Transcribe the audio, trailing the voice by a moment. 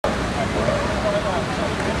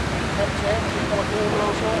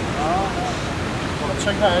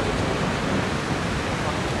too bad.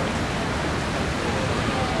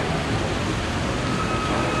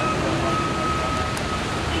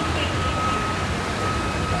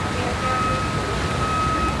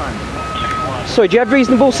 Sorry, do you have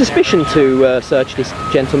reasonable suspicion to search this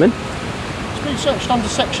gentleman? It's been searched under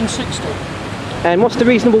Section 60. And what's the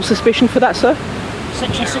reasonable suspicion for that, sir?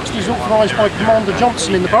 Section 60 is authorised by Commander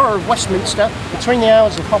Johnson in the Borough of Westminster between the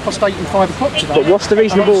hours of 8:30 and 5 o'clock today. But what's the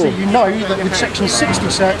reasonable... And obviously you know that with Section 60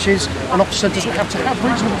 searches, an officer doesn't have to have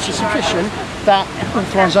reasonable suspicion that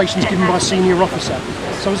authorisation is given by a senior officer.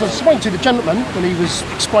 So as I explained to the gentleman when he was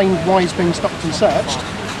explained why he's been stopped and searched,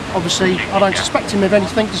 obviously I don't suspect him of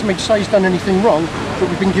anything, doesn't mean to say he's done anything wrong, but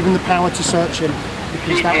we've been given the power to search him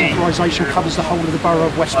because that authorisation covers the whole of the Borough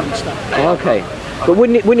of Westminster. Okay. But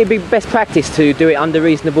wouldn't it be best practice to do it under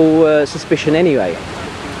reasonable suspicion anyway? At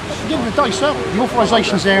the end of the day, sir, the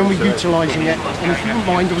authorisation's there and we're utilising it. And if you wouldn't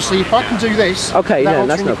mind, obviously, if I can do this, okay, yeah,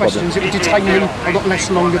 that's no problem. It would detain him a lot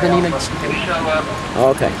less longer than he needs to do.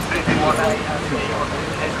 Okay.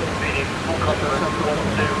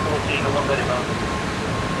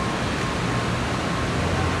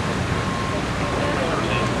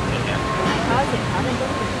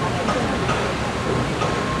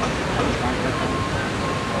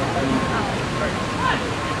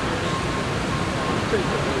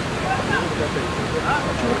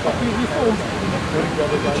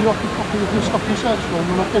 Would you like a copy of your stop and search form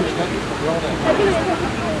when I finished it?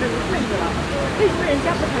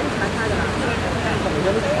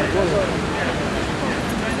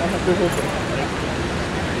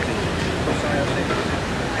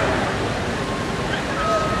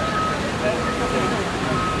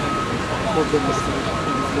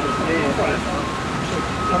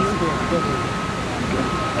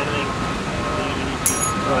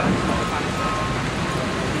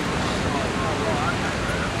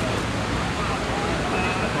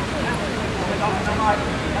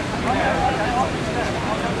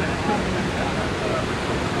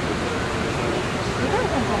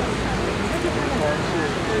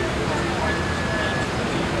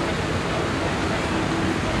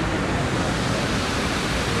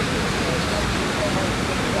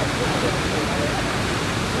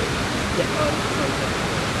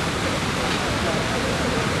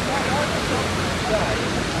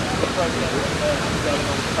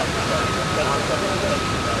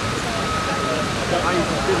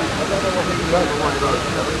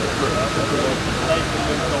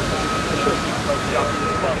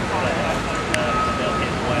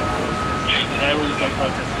 They're also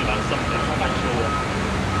protesting about something, I'm not sure what.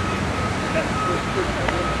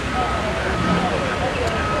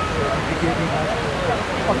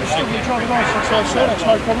 I can still get your driving licence there, sir, that's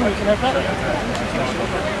no problem, we can have that.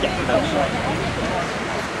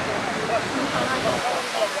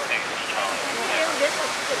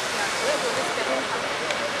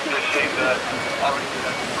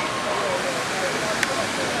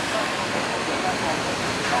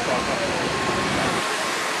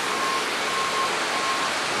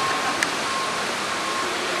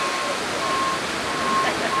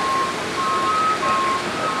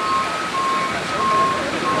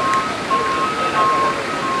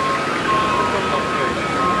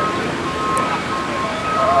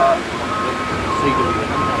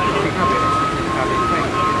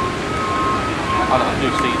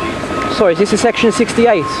 Sorry, is this a section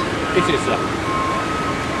 68? It is, sir.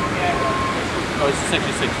 Oh, it's a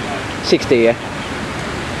section 60. 60, yeah.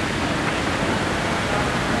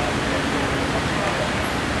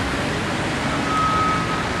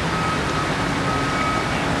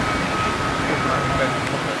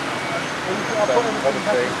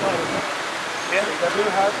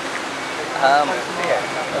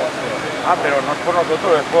 Pero no es por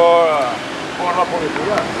nosotros, es por la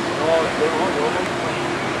policía.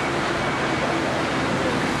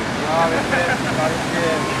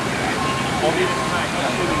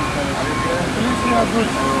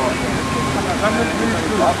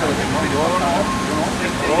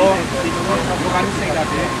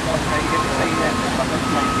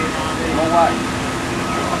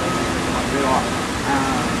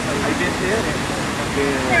 Hay veces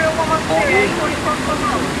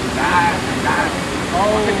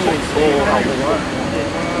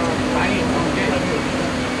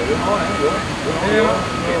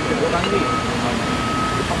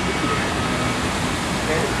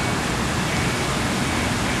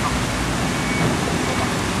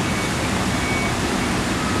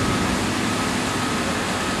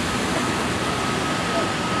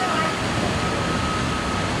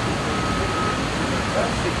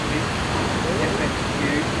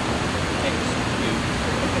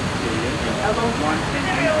One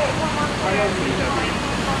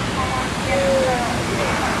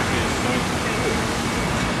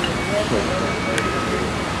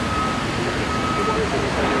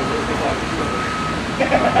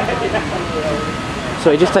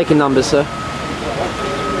Sorry, just taking numbers, sir.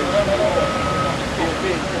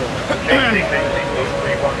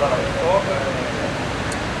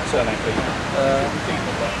 Surname, please.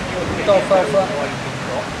 Golf Alpha,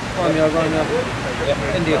 Romeo Romeo,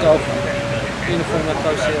 India Golf, Uniform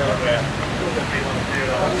Echo Sierra.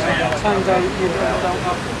 Tango,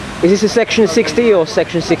 Is this a section 60 or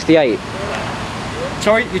section 68?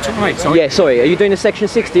 Sorry, you took me. Sorry. Yeah, sorry. Are you doing a section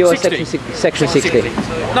 60 or 60. a section 60?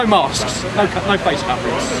 No masks, no face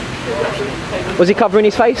coverings. Was he covering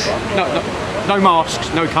his face? No masks,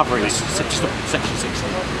 no coverings. Just section 60.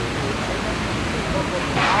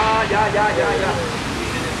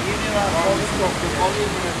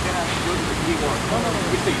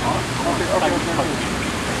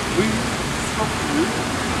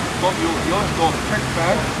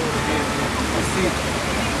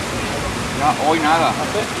 Ya, hoy nada.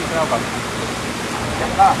 Ya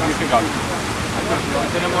está.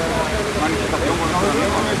 Tenemos manifestación con nosotros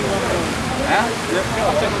mismos.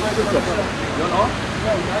 Yo no.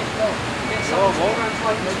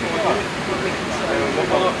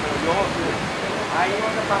 Ahí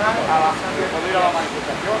vamos a parar a la poder ir a la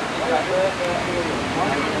manifestación.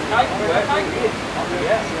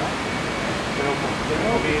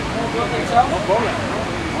 No problem.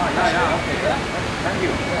 Yeah, okay. Thank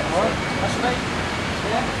you. That's me.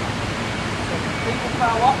 Yeah. People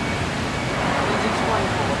power. It's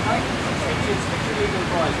explained for, okay? Speak to legal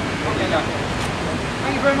advisor. Okay, yeah.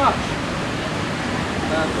 Thank you very much.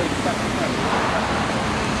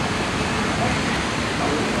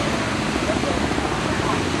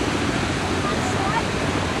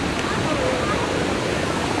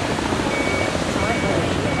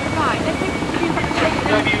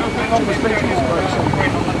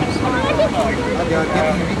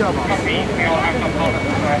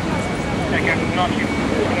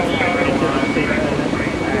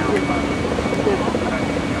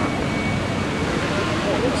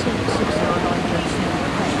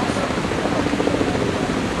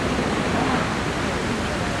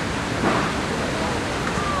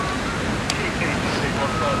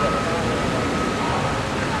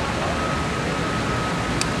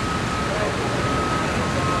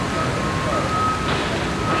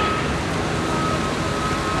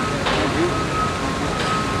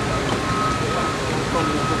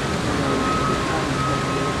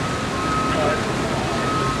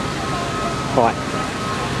 Right.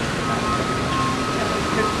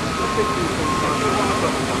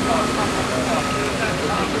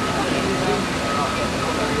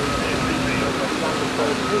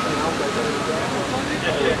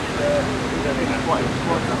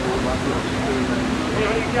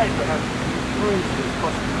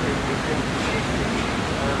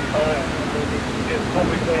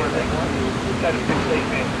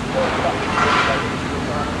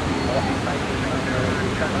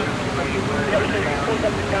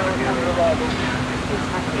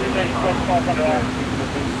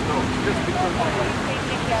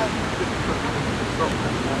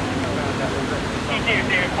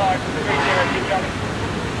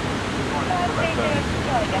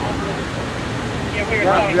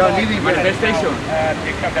 We are leaving manifestation.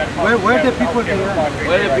 Where the people behind?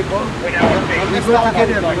 Where the people? We go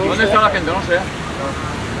together. ¿Dónde está la gente? No sé.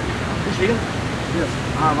 ¿Sí?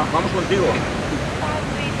 Vamos contigo.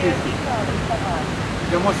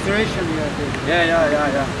 Demonstration here.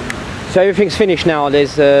 Yeah. So everything's finished now.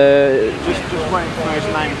 There's Just waiting for his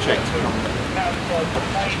name checked.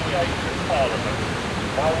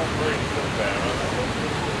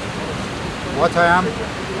 What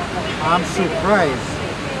I'm surprised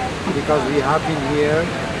because we have been here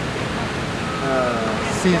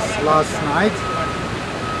since last night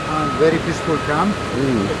and very peaceful camp,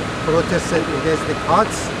 protested against the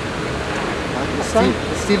cuts, and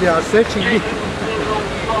still they are searching me.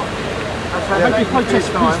 I hope your protest is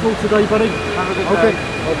peaceful today, buddy. Okay,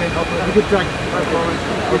 no problem. Have a good day.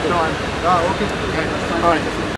 Good time. Okay. All right.